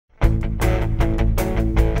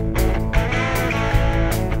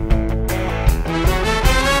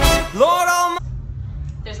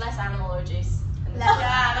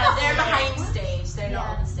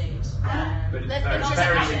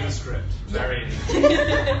range.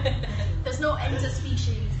 There's no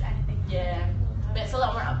interspecies anything. Yeah, but it's a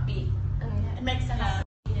lot more upbeat. And it makes sense.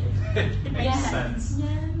 It makes sense.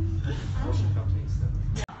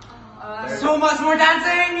 So much more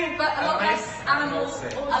dancing! But a lot less animals. A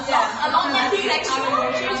A lot less sexual.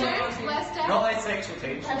 Less death. Not like sexual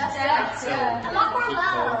tension. Less sex. A lot more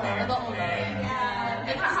love. A lot more love. Yeah.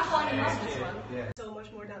 It has fun in this one. So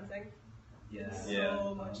much more dancing. Yes. Yeah.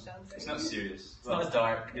 So much dancing. It's not serious. It's not as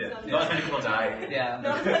dark. Yeah. It's Not as many people die. Yeah.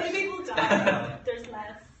 Not as many people die. There's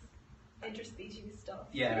less interspecies stuff.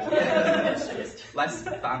 Yeah. Less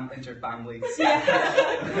inter-families. Yeah.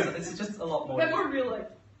 It's just a lot more. But more real life.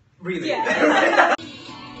 Really? Yeah.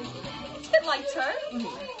 It's a bit lighter.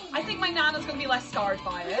 I think my nana's going to be less scarred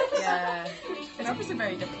by it. Yeah. It's obviously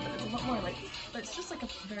very different, but it's a lot more like, but it's just like a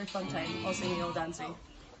very fun time, all singing, all dancing.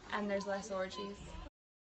 And there's less orgies.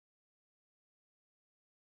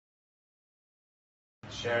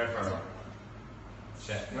 Sheriff or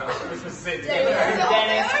Sheriff. No, Sylvia.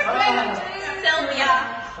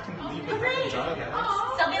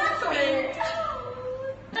 Sylvia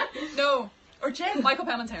No. Or Jim. Michael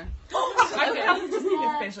Pelman's hair. Michael Pelman's just his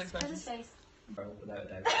facial expressions. Without a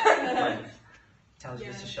doubt. Tells you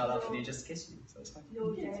just to shut up and he just kiss you, so it's fine.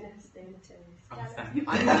 No, Dennis, Dennis. I'm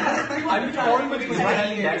torn between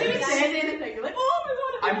Dennis. Say anything. You're like, oh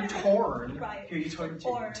my god. I'm torn. Right. Who are you talking to?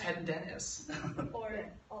 Or- Ted and Dennis. Or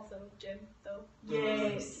also Jim, though.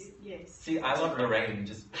 Yes. See, I love Lorraine,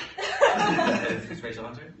 just. Who's Rachel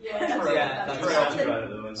Hunter? Yeah. Yeah, that's Her right. attitude about it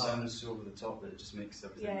though, and sounds so over the top that it just makes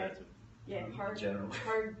everything Yeah. better. Yeah, hard, General.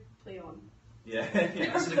 hard play on. Yeah.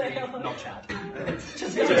 That's a degree, not Chad.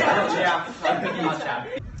 Not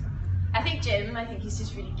Chad. I think Jim. I think he's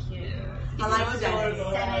just really cute. I like Dennis.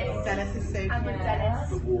 Dennis is so cute. I'm with Dennis.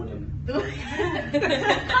 The warden. You can't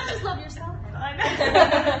just love yourself. I know.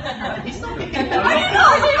 He's not I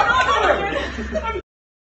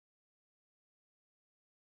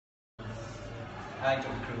like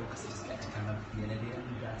Don't Be Cruel because you just get to kind of be an idiot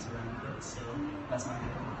and dance around it, so that's my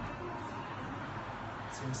favorite.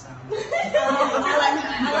 So sound. I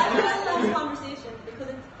like conversation because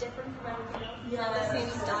it's different from everything else. Yeah, the same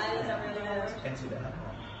style as everything else. Gets you there.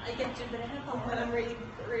 I get to a bit of hip hop when I'm really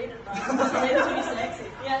great at that. It's really sexy.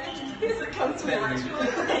 Yeah, it comes from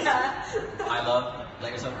actually. Yeah. I love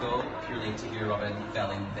Layers of Gold purely to hear Robin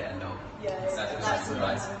felling the end note. Yes. That's the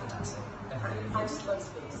rise. Fantastic. I just love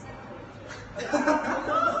space.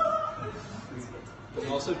 And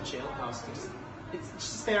also Jailhouse, it's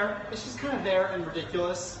just there. It's just kind of there and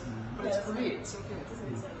ridiculous, but it's great. It's so good.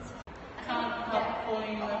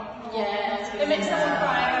 Yeah. It makes someone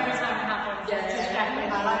cry every time it happens.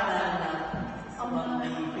 Yeah, I like that. Someone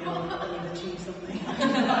made me feel like they've achieved something.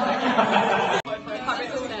 Heartbreak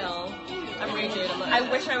Hotel. I'm raging. I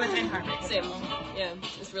wish I was in Heartbreak. Same. Yeah,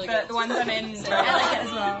 it's really good. But the ones I'm in, I like it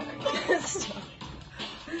as well.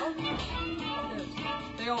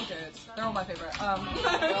 They're all good. They're all my favorite.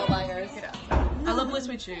 They're all bangers. I love Liz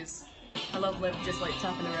with shoes. I love Liv just like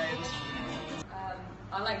tapping around.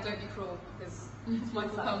 I like Don't Be Cruel because it's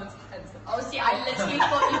Michael Pelman's head stuff. Oh, see, I literally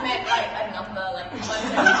thought you meant like a number, like I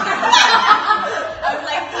was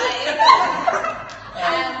like,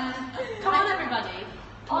 come on, everybody.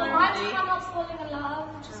 Oh, why does Hannah's falling in love?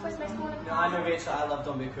 Just always makes me want to No, I know Rachel, I love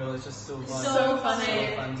Don't Be Cruel, it's just so fun. So funny.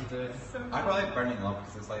 So fun to do. I probably like Burning Love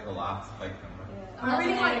because it's like the last big number. I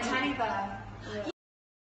really like Teddy Bear.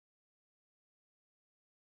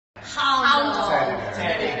 Hound.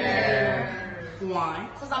 Teddy Bear. Why?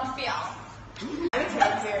 Because I'm fierce.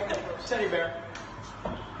 Teddy Bear.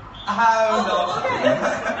 Oh,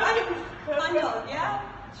 Fun dog, yeah?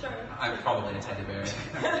 Sure. I'm probably a teddy bear.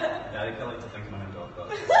 Yeah, I think I like to think of my own dog, but.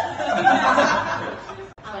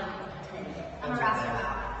 I'm a rascal.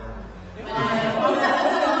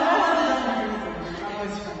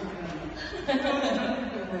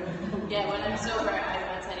 Yeah, when I'm sober,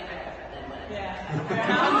 I'm a teddy bear.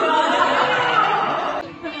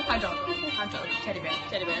 Hi, dog. I'm dog. Teddy bear.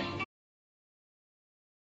 Teddy bear.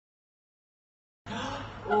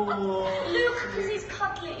 Luke, because he's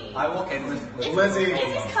cuddly. I walk in with Lizzie.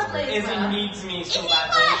 Izzy's cuddly. Izzy needs me so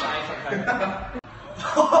badly, I for her.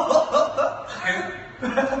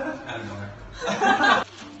 And more.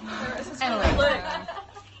 Emily.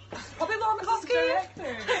 Probably Laura McCloskey.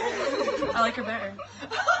 I like her better.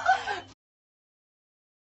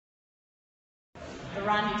 The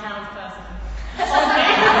Randy Towns person.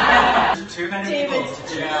 Too many people to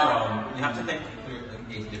choose from. You have to think through like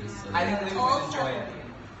 80 different I think Luke would enjoy it.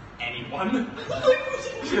 Anyone? Luke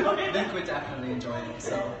would definitely enjoy it,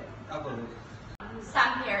 so I'll go Luke.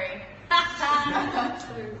 Sam Perry.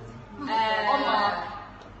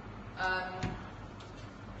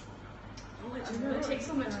 It takes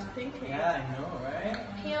so much thinking. Yeah, I know, right?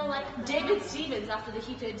 Feel like David Stevens after the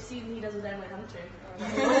heated season he does with Emily Hunter.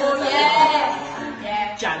 Oh yeah.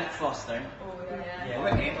 Yeah. Janet Foster. Yeah,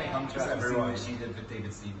 what Emily Hunter Just I've seen everyone. what she did with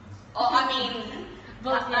David Stevens. Oh, I mean,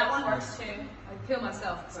 But that one works too. I'd kill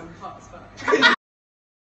myself because I'm hot as fuck.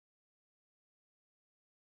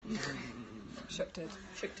 Shifted.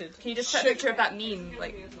 Can you just put a picture of that meme?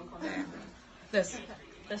 Like, This.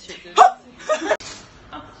 this shifted.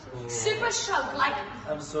 Super shrug, like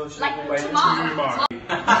I'm so sure like when tomato.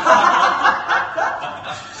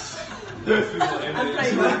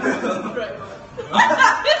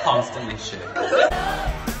 Constantly shook.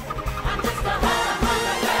 I'm just a